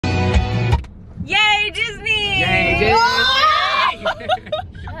Disney! Yay, Disney!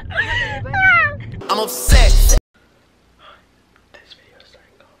 I'm upset. This video is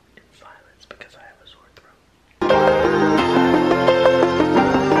starting off in silence because I have a sore throat.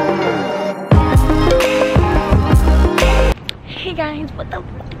 Hey guys, what the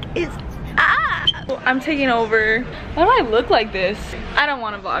fuck is I'm taking over. Why do I look like this? I don't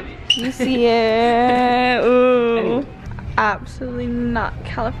want to vlog. You see it? Ooh. Absolutely not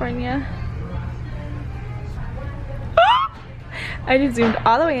California. I just zoomed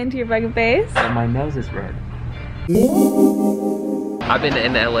all the way into your fucking face. And my nose is red. I've been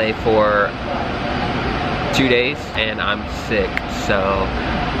in LA for 2 days and I'm sick, so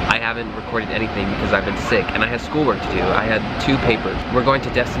I haven't recorded anything because I've been sick and I had schoolwork to do. I had 2 papers. We're going to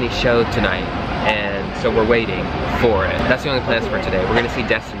Destiny's show tonight and so we're waiting for it. That's the only plans for today. We're gonna see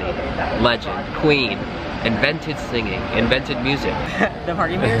Destiny, Legend, Queen, invented singing, invented music. The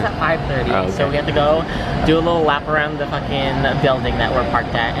party meter's at 5:30, oh, okay. So we have to go do a little lap around the fucking building that we're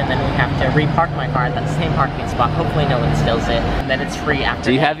parked at, and then we have to repark my car at that same parking spot. Hopefully no one steals it, and then it's free after 8.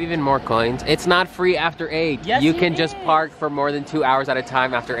 Do you have even more coins? It's not free after 8. Yes, you can just park for more than 2 hours at a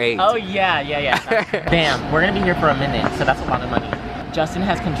time after 8. Oh yeah. Bam, we're gonna be here for a minute, so that's a lot of money. Justn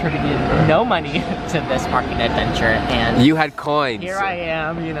has contributed no money to this parking adventure, and you had coins. Here I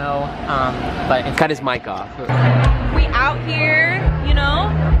am, you know, but it's cut his mic off. We out here, you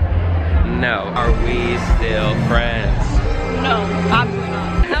know? No. Are we still friends? No, absolutely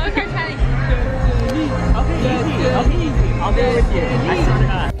not. That was our challenge. Okay, easy. I'll go with you. I swear to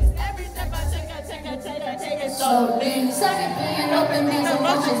God. Every step I take it slowly. Second being open means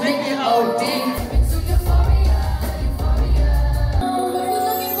emotions make it OD. Into euphoria. We're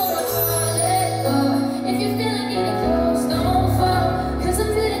looking for a let go. If you're feeling it, close, don't fall. 'Cause I'm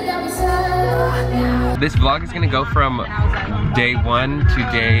feeling down beside. This vlog is gonna go from day 1 to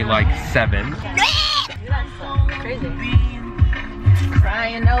day like 7. Crazy.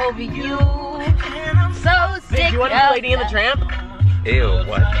 Crying over you. So sick. Do you want to be Lady in the Tramp? Ew,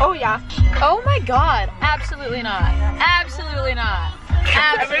 what? Oh yeah. Oh my god. Absolutely not. Absolutely not.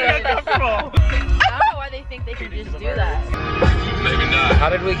 Absolutely not. I don't know why they think they can just do that. Maybe not. How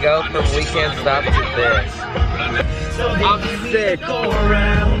did we go from weekend stop to this? I'm sick.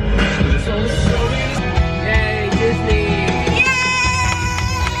 Yay, Disney! Yay!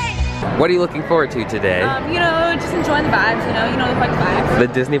 What are you looking forward to today? You know, just enjoying the vibes, you know the fucking vibes. The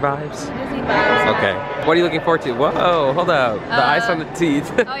Disney vibes? Disney vibes. Okay. What are you looking forward to? Whoa, hold up. The ice on the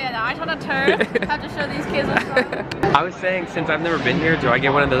teeth. Oh yeah, the ice on the turf. Have to show these kids what's wrong. I was saying, since I've never been here, do I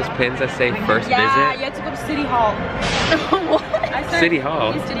get one of those pins that say first Yeah, visit? you have to go to City Hall. What? City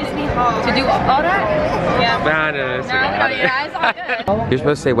Hall? To Disney Hall. To do all that? Yeah. Nah, no, Yeah, it's all good. You're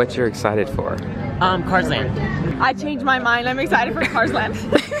supposed to say what you're excited for. Cars Land. I changed my mind. I'm excited for Cars Land.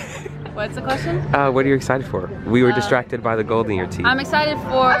 What's the question? What are you excited for? We were distracted by the gold in your teeth. I'm excited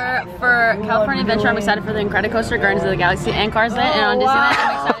for California Adventure. I'm excited for the Incredicoaster, Guardians of the Galaxy, and Cars Land. And on Disneyland,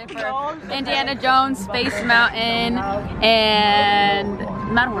 I'm excited for Indiana Jones, Space Mountain, and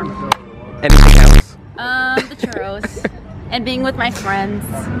Matterhorn. Anything else? The churros. And being with my friends.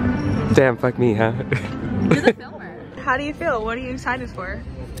 Damn, fuck me, huh? You're the filmer. How do you feel? What are you excited for?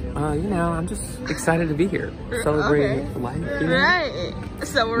 You know, I'm just excited to be here. Celebrating life. You know? Right.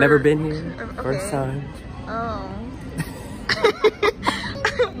 So we're... Never been here. First time. Oh.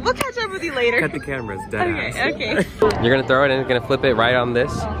 We'll catch up with you later. Cut the cameras, dead ass. Okay. You're gonna throw it and you're gonna flip it right on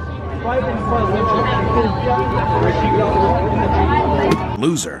this?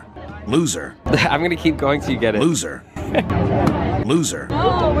 Loser. Loser. I'm gonna keep going till you get it. Loser. Loser.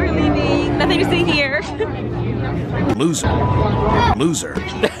 Oh, we're leaving. Nothing to see here. Loser. Loser.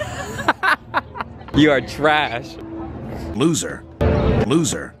 You are trash. Loser.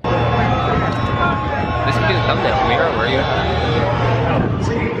 Loser. This could be the thumbnail for me, or were you?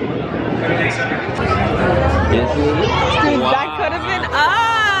 That could have been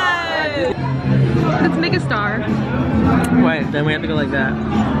us. Let's make a star. Wait, then we have to go like that.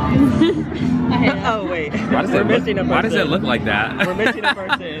 Oh wait. Why does it look like that? We're missing a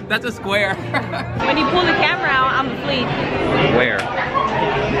person. That's a square. When you pull the camera out, I'm asleep. Where?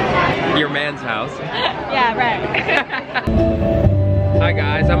 Your man's house. Yeah, right. Hi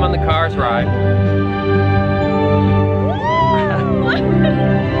guys, I'm on the Cars ride.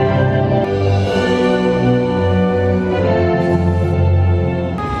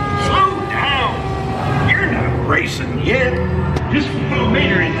 Slow down! You're not racing yet. Just follow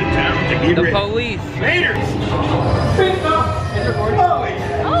Mater into town to get The ready. police. Mater!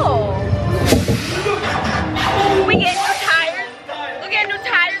 Oh. We get new tires. We get new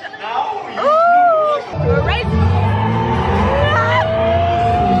tires. Ooh. We're racing.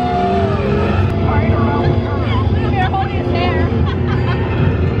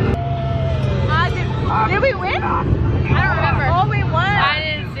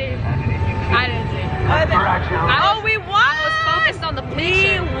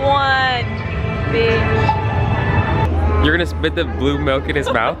 We won, bitch. You're gonna spit the blue milk in his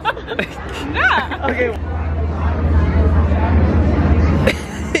mouth? Yeah. Okay.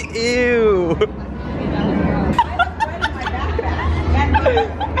 Ew.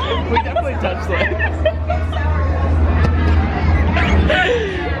 We definitely touched that.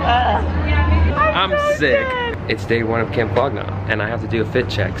 I'm sick. It's day 1 of Camp Flog Gnaw, and I have to do a fit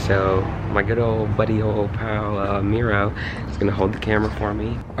check, so my good old buddy, old pal, Miro, is gonna hold the camera for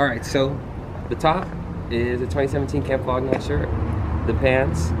me. All right, so the top is a 2017 Camp Flog Gnaw shirt. The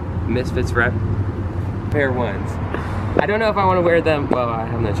pants, Misfits rep, pair ones. I don't know if I want to wear them. Well, I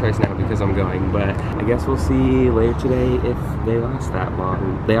have no choice now because I'm going, but I guess we'll see later today if they last that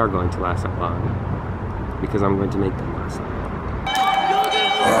long. They are going to last that long because I'm going to make them last that long.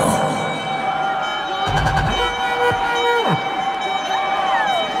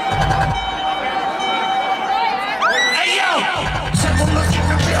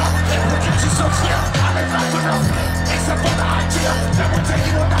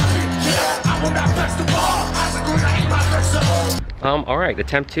 All right,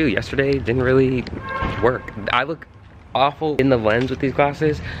 attempt 2. Yesterday didn't really work. I look awful in the lens with these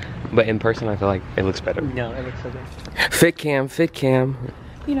glasses, but in person I feel like it looks better. No, it looks so good. Fit cam, fit cam.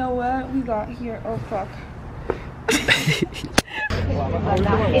 You know what we got here? Oh fuck.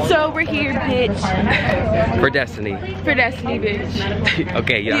 So we're here, bitch. For Destiny. For Destiny, bitch.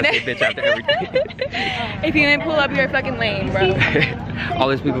 Okay, you gotta say bitch after everything. If you didn't pull up, you're fucking lame, bro. All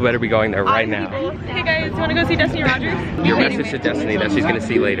these people better be going there right now. Hey guys, you wanna go see Destiny Rogers? Your message to Destiny that she's gonna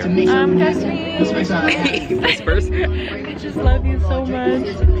see later. Destiny. Whispers. I just love you so much.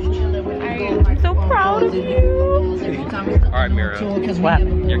 I'm so proud of you. Alright, Miro. What?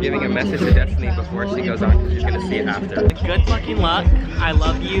 You're giving a message to Destiny before she goes on. She's gonna see it after. Good fucking luck. I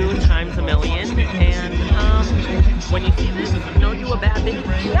love you times a million. And when you see this, know you a bad bitch.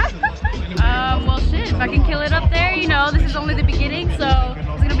 Well shit, if I can kill it up there, you know, this is only the beginning, so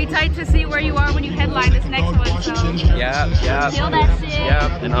it's gonna be tight to see where you are when you headline this next one, so. Yeah. Kill that shit.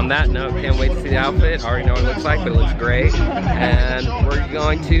 Yeah, and on that note, can't wait to see the outfit. Already know what it looks like, but it looks great. And we're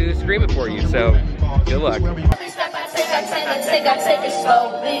going to scream it for you, so good luck. I take it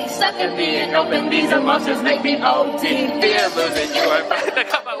slowly. Sucking being open, these emotions make me OD. Fear losing you, I'm about to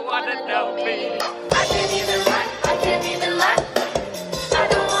come, I wanna know me. I can't even lie, I can't even lie. I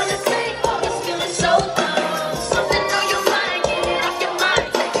don't wanna say all this feeling so something on your mind, get it off your mind.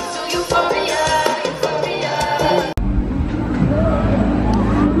 Take it to euphoria, euphoria.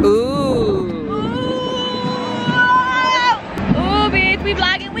 Ooh. Ooh, bitch, we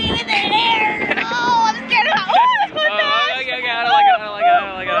vlogging, we in there. Oh, I'm scared of that.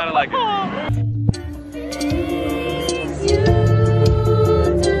 I don't like it.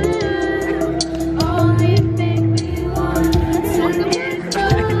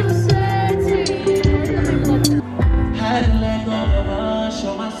 Had to let go of her,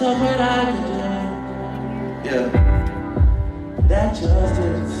 show myself what I could do. Yeah, that just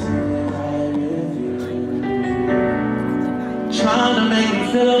didn't sit right with you. Trying to make me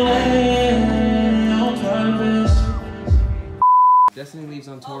feel away on purpose. Destiny leaves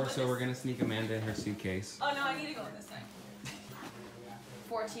on tour, so we're gonna sneak Amanda in her suitcase. Oh no, I need to go this time.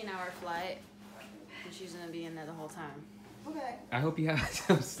 14-hour flight, and she's gonna be in there the whole time. Okay. I hope you have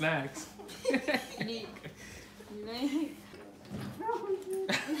some snacks.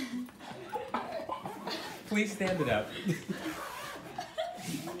 Please stand it up.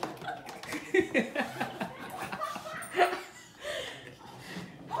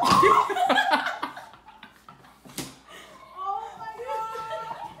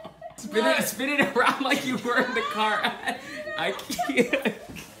 Spin it around like you were in the car. I can't.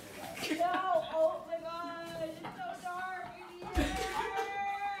 No, oh my god, it's so dark in here.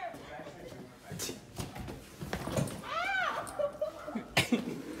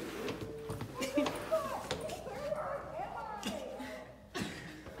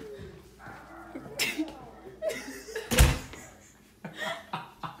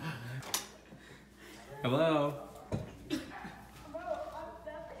 Hello?